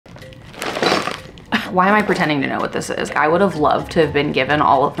why am I pretending to know what this is? I would have loved to have been given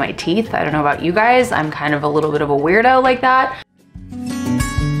all of my teeth. I don't know about you guys. I'm kind of a little bit of a weirdo like that.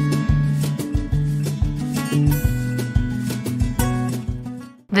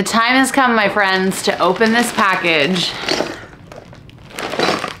 The time has come, my friends, to open this package.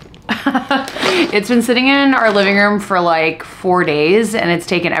 It's been sitting in our living room for like 4 days, and it's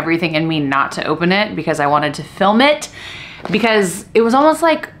taken everything in me not to open it because I wanted to film it, because it was almost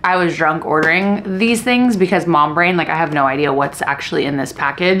like I was drunk ordering these things, because mom brain, like I have no idea what's actually in this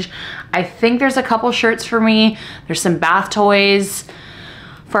package. I think there's a couple shirts for me. There's some bath toys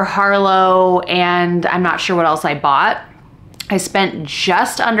for Harlow, and I'm not sure what else I bought. I spent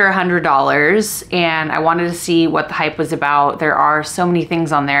just under $100, and I wanted to see what the hype was about. There are so many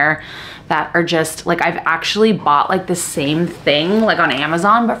things on there that are just like, I've actually bought like the same thing like on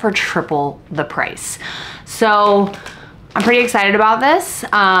Amazon, but for triple the price. So I'm pretty excited about this.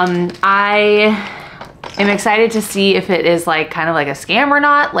 I am excited to see if it is like kind of like a scam or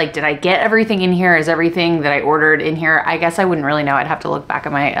not. Like, did I get everything in here? Is everything that I ordered in here? I guess I wouldn't really know. I'd have to look back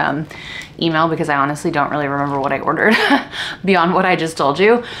at my email, because I honestly don't really remember what I ordered beyond what I just told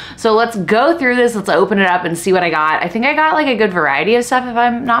you. So let's go through this. Let's open it up and see what I got. I think I got like a good variety of stuff, if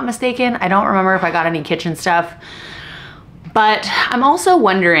I'm not mistaken. I don't remember if I got any kitchen stuff, but I'm also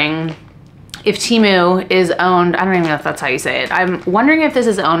wondering if Temu is owned, I don't even know if that's how you say it. I'm wondering if this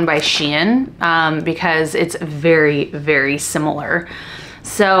is owned by Shein, because it's very, very similar.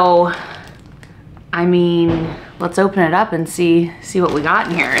 So, I mean, let's open it up and see what we got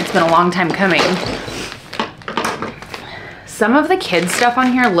in here. It's been a long time coming. Some of the kids stuff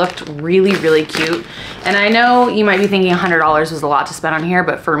on here looked really, really cute. And I know you might be thinking $100 was a lot to spend on here,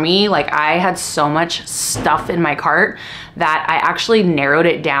 but for me, like I had so much stuff in my cart that I actually narrowed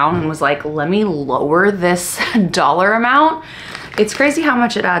it down and was like, let me lower this dollar amount. It's crazy how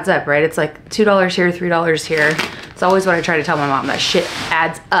much it adds up, right? It's like $2 here, $3 here. It's always what I try to tell my mom, that shit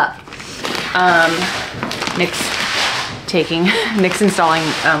adds up. Nick's installing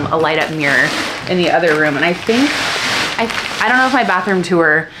a light up mirror in the other room, and I think, I don't know if my bathroom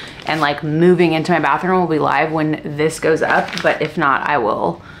tour and like moving into my bathroom will be live when this goes up, but if not, I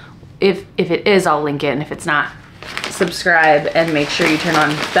will. If it is, I'll link it, and if it's not, subscribe and make sure you turn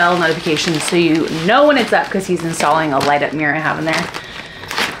on bell notifications so you know when it's up, because he's installing a light up mirror I have in there.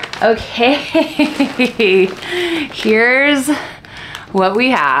 Okay, here's what we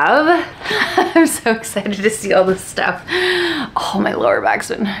have. I'm so excited to see all this stuff. Oh, my lower back's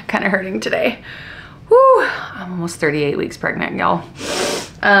been kind of hurting today. Whew, I'm almost 38 weeks pregnant, y'all.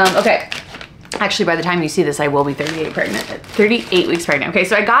 Okay, actually by the time you see this, I will be 38 weeks pregnant.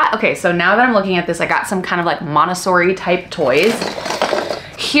 Okay, so now that I'm looking at this, I got some kind of like Montessori type toys.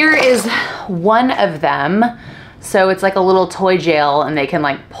 Here is one of them. So it's like a little toy jail, and they can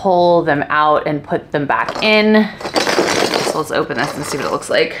like pull them out and put them back in. So let's open this and see what it looks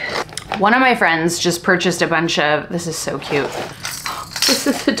like. One of my friends just purchased a bunch of, this is so cute. This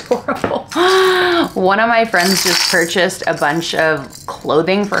is adorable. One of my friends just purchased a bunch of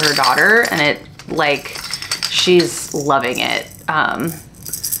clothing for her daughter, and it like, she's loving it.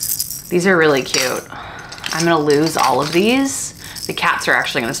 These are really cute. I'm gonna lose all of these. The cats are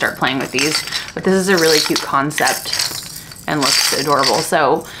actually gonna start playing with these, but this is a really cute concept and looks adorable.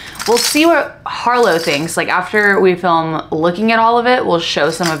 So we'll see what Harlow thinks. Like after we film looking at all of it, we'll show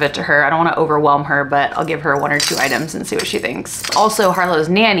some of it to her. I don't want to overwhelm her, but I'll give her 1 or 2 items and see what she thinks. Also, Harlow's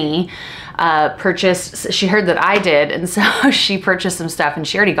nanny purchased, she heard that I did, and so she purchased some stuff, and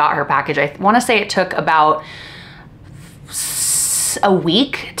she already got her package. I want to say it took about a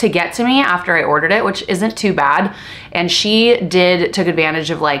week to get to me after I ordered it, which isn't too bad. And she took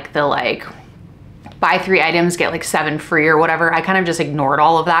advantage of like the buy 3 items, get like 7 free or whatever. I kind of just ignored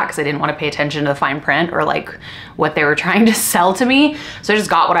all of that because I didn't want to pay attention to the fine print or like what they were trying to sell to me. So I just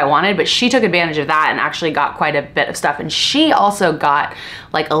got what I wanted, but she took advantage of that and actually got quite a bit of stuff. And she also got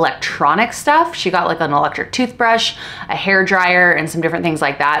like electronic stuff. She got like an electric toothbrush, a hair dryer, and some different things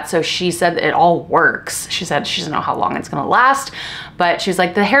like that. So she said it all works. She said she doesn't know how long it's gonna last, but she's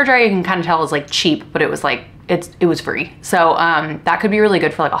like, the hair dryer you can kind of tell is like cheap, but it was like, it was free. So that could be really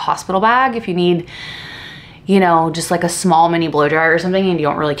good for like a hospital bag if you need, you know, just like a small mini blow dryer or something and you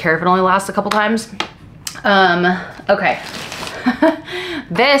don't really care if it only lasts a couple times. Okay.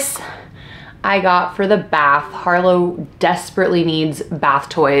 This I got for the bath. Harlow desperately needs bath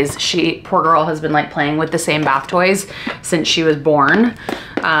toys. She, poor girl, has been like playing with the same bath toys since she was born.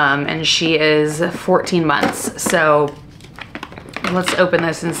 And she is 14 months. So let's open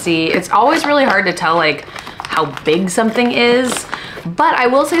this and see. It's always really hard to tell like how big something is, but I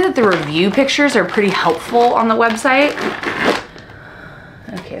will say that the review pictures are pretty helpful on the website.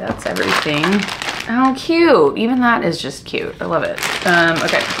 Okay, that's everything. How cute. Even that is just cute. I love it.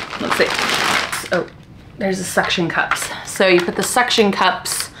 Okay, let's see. Oh, there's the suction cups. So you put the suction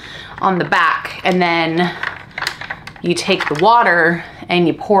cups on the back and then you take the water and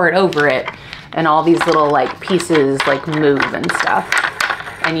you pour it over it and all these little like pieces like move and stuff.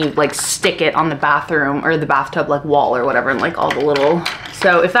 And you like stick it on the bathroom or the bathtub like wall or whatever and like all the little,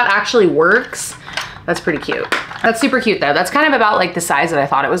 so if that actually works, that's pretty cute. That's super cute though. That's kind of about like the size that I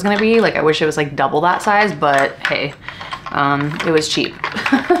thought it was gonna be. Like I wish it was like double that size, but hey, it was cheap.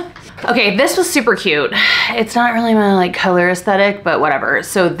 Okay, this was super cute. It's not really my like color aesthetic, but whatever.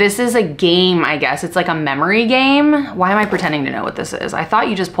 So this is a game, I guess. It's like a memory game. Why am I pretending to know what this is? I thought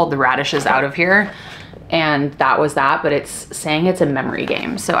you just pulled the radishes out of here and that was that, but it's saying it's a memory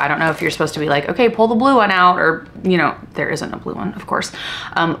game. So I don't know if you're supposed to be like, okay, pull the blue one out, or, you know, there isn't a blue one, of course.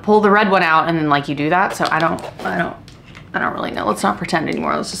 Pull the red one out and then like you do that. So I don't really know. Let's not pretend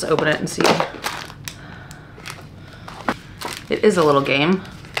anymore. Let's just open it and see. It is a little game.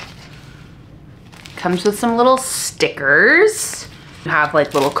 Comes with some little stickers. You have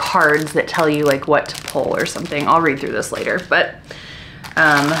like little cards that tell you like what to pull or something. I'll read through this later, but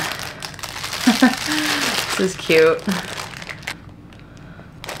this is cute.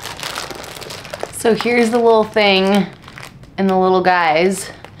 So here's the little thing and the little guys,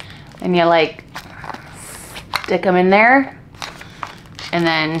 and you like stick them in there and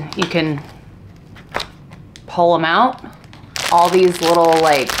then you can pull them out. All these little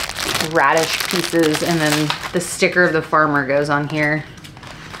like radish pieces, and then the sticker of the farmer goes on here.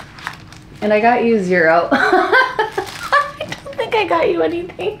 And I got you 0. I don't think I got you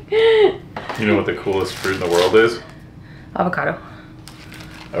anything. You know what the coolest fruit in the world is? Avocado.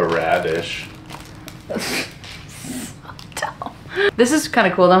 A radish. This is kind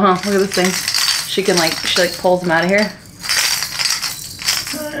of cool though, huh? Look at this thing. She like pulls them out of here.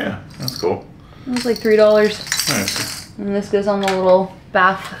 Oh yeah, that's cool. It was like $3. Nice. And this goes on the little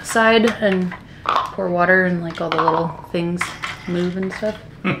bath side and pour water and like all the little things move and stuff.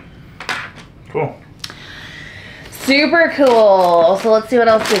 Cool. Super cool. So let's see what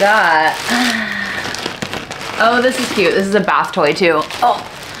else we got. Oh, this is cute. This is a bath toy too. Oh,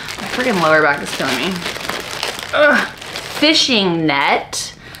 my freaking lower back is killing me. Ugh. Fishing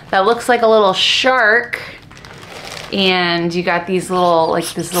net that looks like a little shark. And you got these little,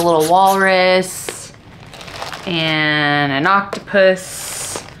 like this little walrus and an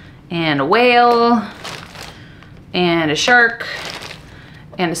octopus and a whale and a shark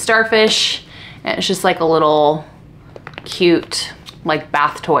and a starfish. And it's just like a little cute like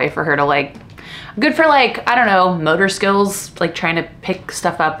bath toy for her to like, good for like, I don't know, motor skills, like trying to pick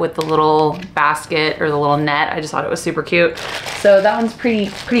stuff up with the little basket or the little net. I just thought it was super cute. So that one's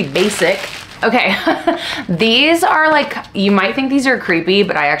pretty basic. Okay, these are like, you might think these are creepy,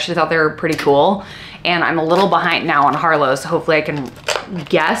 but I actually thought they were pretty cool. And I'm a little behind now on Harlow, so hopefully I can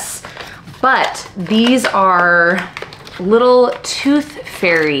guess. But these are little tooth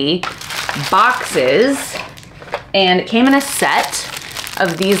fairy boxes, and it came in a set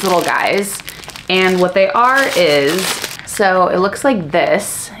of these little guys. And what they are is, so it looks like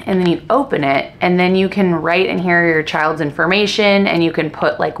this, and then you open it, and then you can write in here your child's information, and you can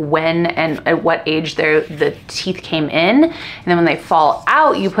put like when and at what age the teeth came in. And then when they fall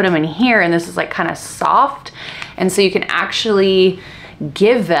out, you put them in here, and this is like kind of soft. And so you can actually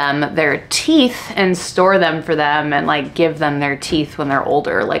give them their teeth and store them for them and like give them their teeth when they're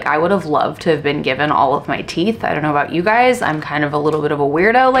older. Like I would have loved to have been given all of my teeth. I don't know about you guys. I'm kind of a little bit of a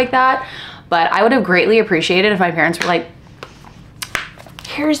weirdo like that, but I would have greatly appreciated if my parents were like,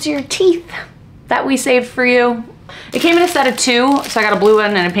 here's your teeth that we saved for you. It came in a set of 2, so I got a blue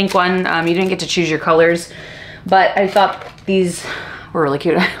one and a pink one. You didn't get to choose your colors, but I thought these were really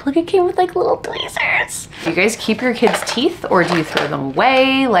cute. Look, it came with like little tweezers. Do you guys keep your kids' teeth or do you throw them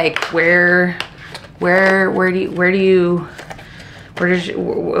away? Like what do you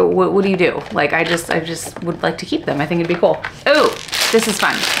do? Like I just would like to keep them. I think it'd be cool. Oh, this is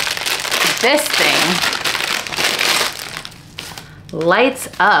fun. This thing lights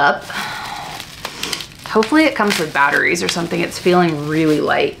up. Hopefully it comes with batteries or something. It's feeling really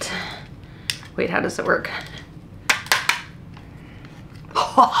light. Wait, how does it work?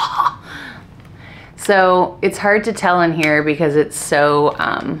 So it's hard to tell in here because it's so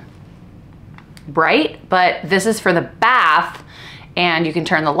bright, but this is for the bath, and you can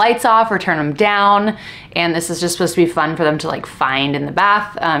turn the lights off or turn them down. And this is just supposed to be fun for them to like find in the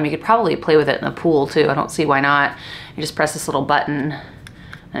bath. You could probably play with it in the pool too. I don't see why not. You just press this little button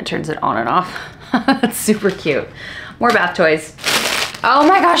and it turns it on and off. That's super cute. More bath toys. Oh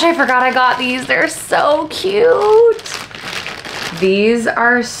my gosh, I forgot I got these. They're so cute. These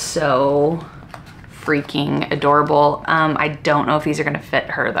are so freaking adorable. I don't know if these are gonna fit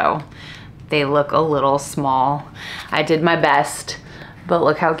her though. They look a little small. I did my best, but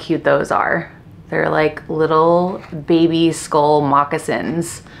look how cute those are. They're like little baby skull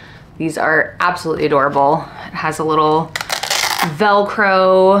moccasins. These are absolutely adorable. It has a little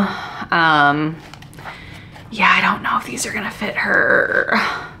Velcro. Yeah, I don't know if these are gonna fit her.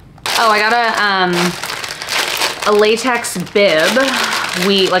 Oh, I got a latex bib.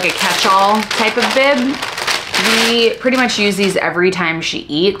 Like a catch-all type of bib. We pretty much use these every time she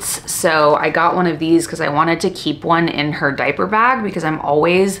eats. So I got one of these because I wanted to keep one in her diaper bag because I'm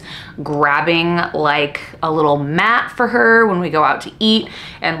always grabbing like a little mat for her when we go out to eat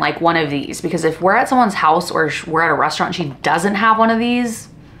and like one of these. Because if we're at someone's house or we're at a restaurant and she doesn't have one of these,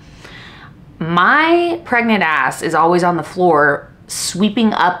 my pregnant ass is always on the floor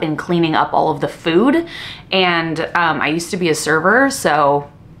sweeping up and cleaning up all of the food. And I used to be a server, so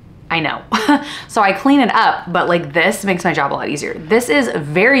I know. So I clean it up, but like this makes my job a lot easier. This is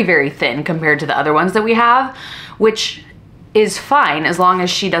very, very thin compared to the other ones that we have, which is fine as long as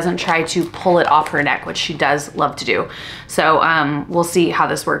she doesn't try to pull it off her neck, which she does love to do. So we'll see how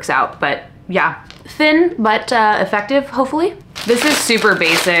this works out. But yeah, thin, but effective, hopefully. This is super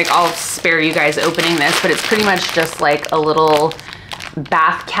basic. I'll spare you guys opening this, but it's pretty much just like a little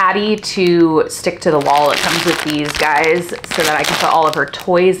bath caddy to stick to the wall. It comes with these guys so that I can put all of her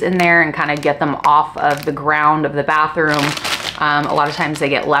toys in there and kind of get them off of the ground of the bathroom. A lot of times they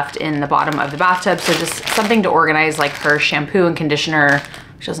get left in the bottom of the bathtub, so just something to organize like her shampoo and conditioner.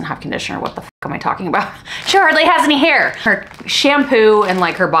 She doesn't have conditioner, what the fuck am I talking about? She hardly has any hair. Her shampoo and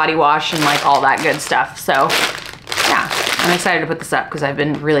like her body wash and like all that good stuff. So yeah, I'm excited to put this up because I've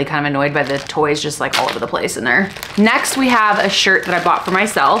been really kind of annoyed by the toys just like all over the place in there. Next, we have a shirt that I bought for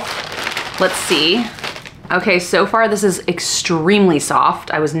myself. Let's see. Okay, so far this is extremely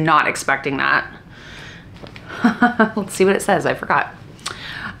soft. I was not expecting that. Let's see what it says, I forgot.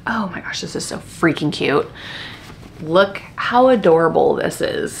 Oh my gosh, this is so freaking cute. Look how adorable this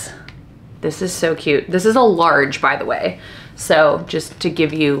is. This is so cute. This is a large, by the way. So just to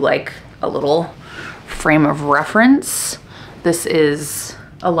give you like a little frame of reference, this is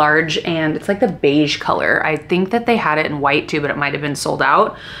a large and it's like the beige color. I think that they had it in white too, but it might have been sold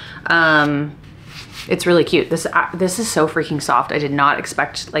out. It's really cute. This is so freaking soft. I did not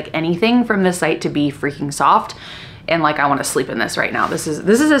expect like anything from this site to be freaking soft. And like, I want to sleep in this right now. This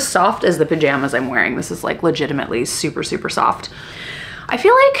is as soft as the pajamas I'm wearing. This is like legitimately super, super soft. I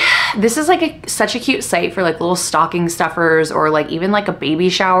feel like this is like such a cute site for like little stocking stuffers or like even like a baby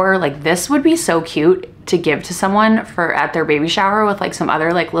shower. Like this would be so cute to give to someone for at their baby shower with like some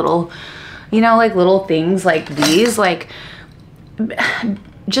other like little, you know, like little things like these. Like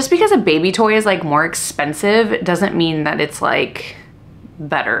just because a baby toy is like more expensive doesn't mean that it's like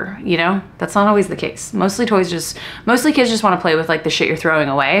better, you know? That's not always the case. Mostly kids just want to play with like the shit you're throwing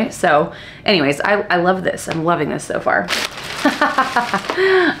away. So anyways, I love this. I'm loving this so far.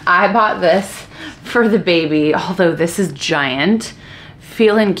 I bought this for the baby, although this is giant.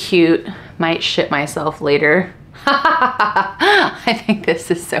 Feeling cute, might shit myself later. I think this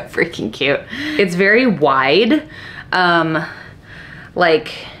is so freaking cute. It's very wide.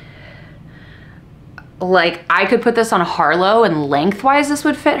 Like I could put this on a Harlow and lengthwise this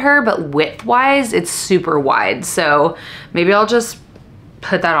would fit her, but widthwise it's super wide. So maybe I'll just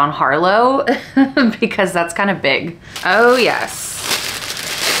put that on Harlow because that's kind of big. Oh yes.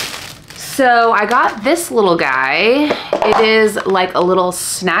 So I got this little guy. It is like a little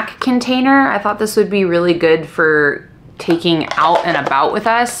snack container. I thought this would be really good for taking out and about with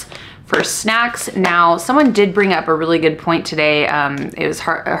us for snacks. Now, someone did bring up a really good point today. It was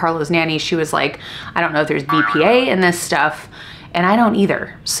Harlow's nanny. She was like, I don't know if there's BPA in this stuff, and I don't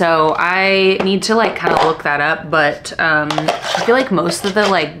either. So I need to like kind of look that up, but I feel like most of the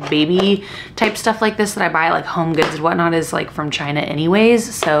like baby type stuff like this that I buy, like Home Goods and whatnot, is like from China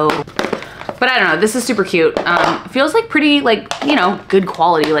anyways. So, but I don't know, this is super cute. Feels like pretty like, you know, good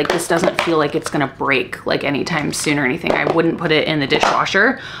quality. Like this doesn't feel like it's gonna break like anytime soon or anything. I wouldn't put it in the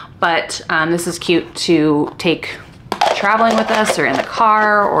dishwasher, but this is cute to take traveling with us or in the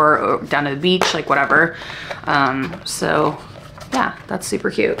car or down to the beach, like whatever. So yeah, that's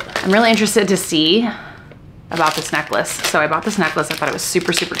super cute. I'm really interested to see about this necklace. So I bought this necklace. I thought it was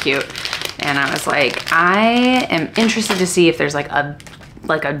super, super cute. And I was like, I am interested to see if there's like a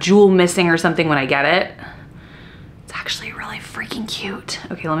jewel missing or something when I get it. It's actually really freaking cute.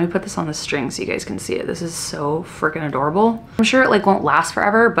 Okay, let me put this on the string so you guys can see it. This is so freaking adorable. I'm sure it like won't last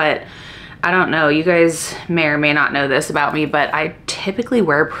forever, but I don't know. You guys may or may not know this about me, but I typically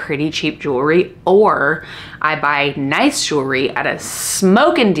wear pretty cheap jewelry, or I buy nice jewelry at a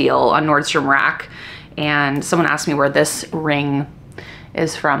smoking deal on Nordstrom Rack. And someone asked me where this ring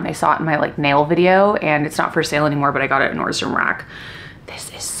is from. They saw it in my like nail video, and it's not for sale anymore, but I got it in Nordstrom Rack.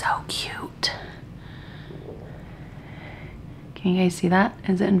 This is so cute. Can you guys see that?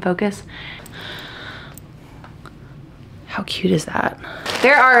 Is it in focus? How cute is that?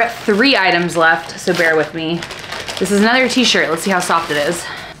 There are 3 items left, so bear with me. This is another t-shirt. Let's see how soft it is.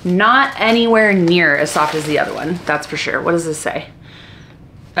 Not anywhere near as soft as the other one, that's for sure. What does this say?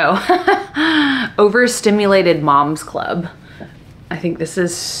 Oh, Overstimulated Moms Club. I think this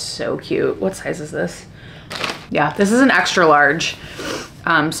is so cute. What size is this? Yeah, this is an extra large,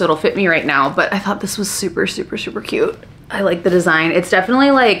 so it'll fit me right now, but I thought this was super, super, super cute. I like the design. It's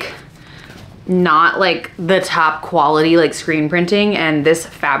definitely like not like the top quality like screen printing, and this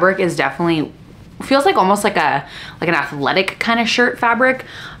fabric is definitely, feels like almost like an athletic kind of shirt fabric,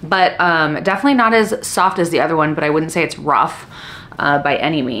 but definitely not as soft as the other one, but I wouldn't say it's rough by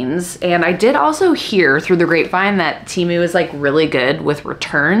any means. And I did also hear through the grapevine that Temu is like really good with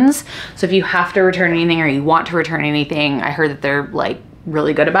returns. So if you have to return anything or you want to return anything, I heard that they're like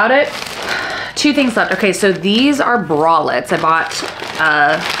really good about it. 2 things left. Okay, so these are bralettes. I bought,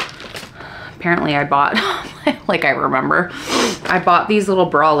 apparently I bought, like I remember, I bought these little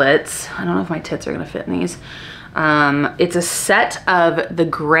bralettes. I don't know if my tits are gonna fit in these. It's a set of the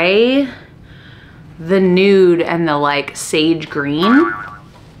gray, the nude, and the like sage green,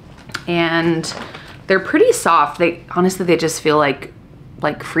 and they're pretty soft. They honestly, they just feel like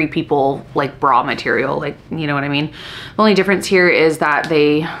Free People like bra material, like, you know what I mean? The only difference here is that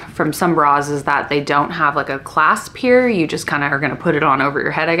they, from some bras, is that they don't have like a clasp here. You just kind of are gonna put it on over your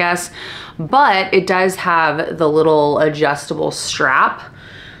head, I guess. But it does have the little adjustable strap.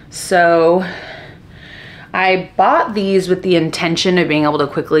 So I bought these with the intention of being able to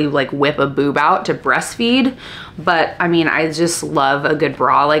quickly like whip a boob out to breastfeed. But I mean, I just love a good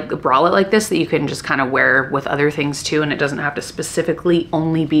bra, like a bralette like this that you can just kind of wear with other things too, and it doesn't have to specifically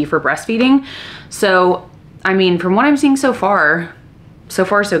only be for breastfeeding. So, I mean, from what I'm seeing so far so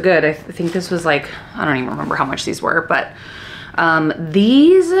good. I think this was like, I don't even remember how much these were, but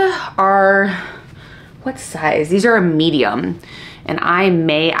these are, what size? These are a medium. And I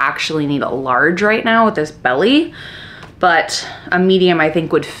may actually need a large right now with this belly, but a medium I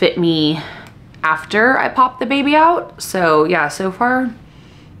think would fit me after I pop the baby out. So yeah, so far,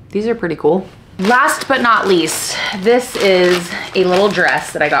 these are pretty cool. Last but not least, this is a little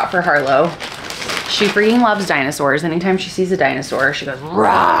dress that I got for Harlow. She freaking loves dinosaurs. Anytime she sees a dinosaur, she goes,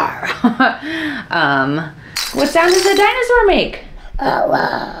 "Rawr." What sound does a dinosaur make?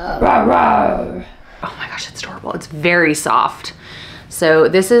 Rawr, rawr. Oh my gosh, it's adorable. It's very soft. So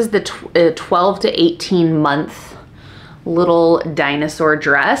this is the 12 to 18 month little dinosaur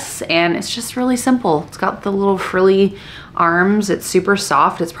dress, and it's just really simple. It's got the little frilly arms. It's super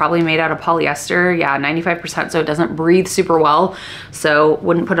soft. It's probably made out of polyester. Yeah, 95%, so it doesn't breathe super well. So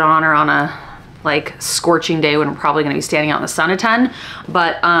wouldn't put it on her on a like scorching day when I'm probably gonna be standing out in the sun a ton,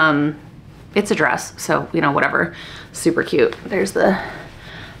 but it's a dress, so you know, whatever. Super cute. There's the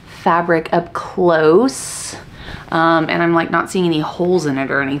fabric up close. And I'm like not seeing any holes in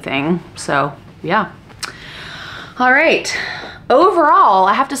it or anything. So yeah. All right. Overall,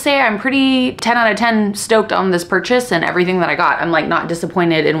 I have to say I'm pretty 10 out of 10 stoked on this purchase and everything that I got. I'm like not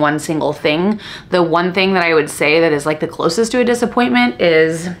disappointed in one single thing. The one thing that I would say that is like the closest to a disappointment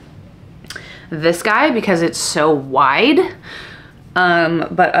is this guy, because it's so wide.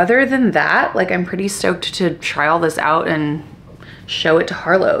 But other than that, like I'm pretty stoked to try all this out and show it to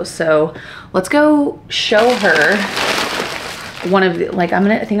Harlow. So let's go show her one of the, like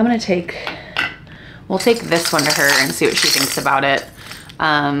I think I'm gonna take, we'll take this one to her and see what she thinks about it.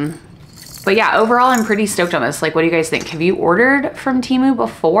 But yeah, overall I'm pretty stoked on this. Like, what do you guys think? Have you ordered from Temu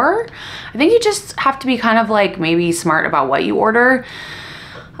before? I think you just have to be kind of like maybe smart about what you order.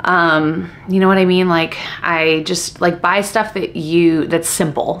 You know what I mean? Like, I just like buy stuff that's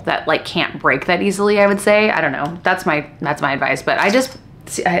simple, that like can't break that easily, I would say. I don't know. That's my advice. But I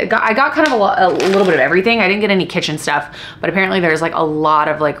got kind of a little bit of everything. I didn't get any kitchen stuff, but apparently there's like a lot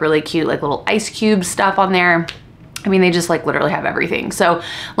of like really cute like little ice cube stuff on there. I mean, they just like literally have everything. So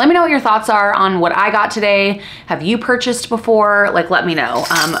let me know what your thoughts are on what I got today. Have you purchased before? Like, let me know.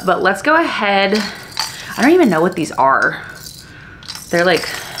 But let's go ahead. I don't even know what these are. They're like,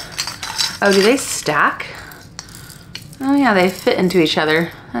 oh, do they stack? Oh yeah, they fit into each other.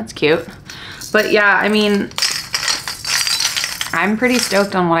 That's cute. But yeah, I mean, I'm pretty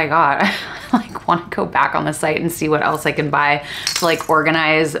stoked on what I got. I like want to go back on the site and see what else I can buy to like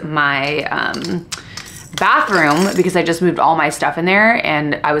organize my bathroom, because I just moved all my stuff in there,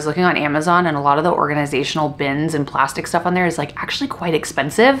 and I was looking on Amazon, and a lot of the organizational bins and plastic stuff on there is like actually quite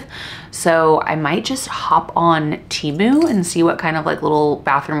expensive. So I might just hop on Temu and see what kind of like little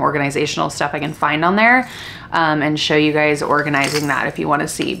bathroom organizational stuff I can find on there, and show you guys organizing that if you want to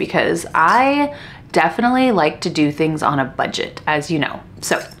see, because I definitely like to do things on a budget, as you know.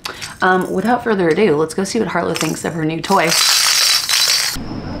 So without further ado, let's go see what Harlow thinks of her new toy.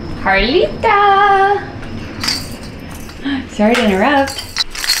 Harlita! Sorry to interrupt.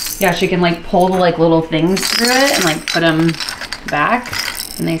 Yeah, she can like pull the like little things through it and like put them back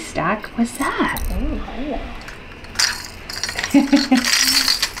and they stack. What's that?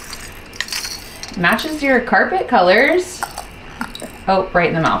 Matches your carpet colors. Oh, right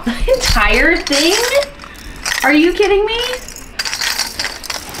in the mouth. Entire thing? Are you kidding me?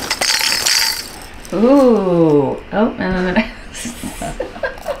 Ooh. Oh, and then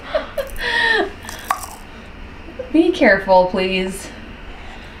be careful, please.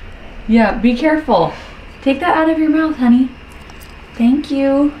 Yeah, be careful. Take that out of your mouth, honey. Thank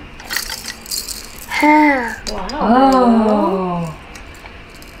you. Wow. Oh.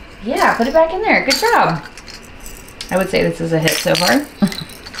 Yeah, put it back in there. Good job. I would say this is a hit so far.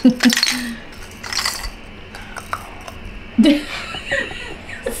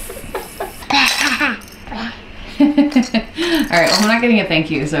 All right, well, I'm not getting a thank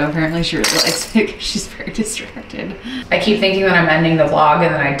you, so apparently she really likes it because she's very distracted. I keep thinking that I'm ending the vlog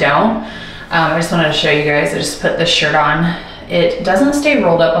and then I don't. I just wanted to show you guys. I just put this shirt on. It doesn't stay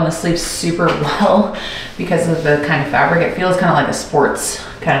rolled up on the sleeves super well because of the kind of fabric. It feels kind of like a sports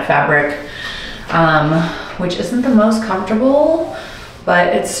kind of fabric, which isn't the most comfortable, but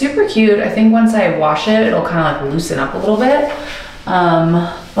it's super cute. I think once I wash it, it'll kind of like loosen up a little bit,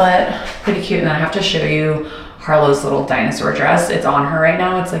 but pretty cute. And then I have to show you Harlow's little dinosaur dress. It's on her right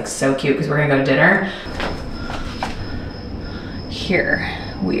now. It's like so cute because we're gonna go to dinner. Here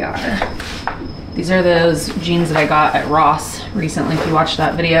we are. These are those jeans that I got at Ross recently, if you watched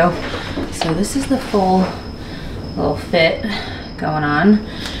that video. So this is the full little fit going on.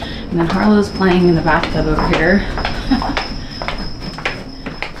 And then Harlow's playing in the bathtub over here.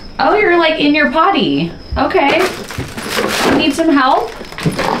 Oh, you're like in your potty. Okay. You need some help?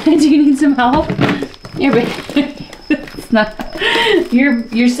 Do you need some help? It's not.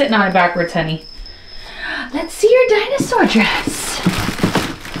 You're sitting on it backwards, honey. Let's see your dinosaur dress.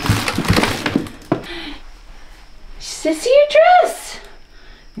 See your dress.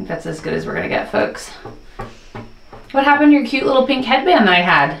 I think that's as good as we're gonna get, folks. What happened to your cute little pink headband that I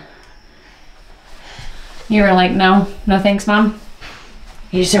had? You were like, no thanks, Mom.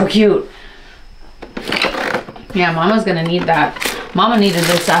 You're so cute. Yeah, Mama's gonna need that. Mama needed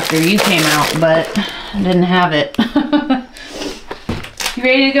this after you came out, but I didn't have it. You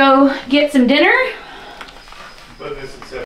ready to go get some dinner?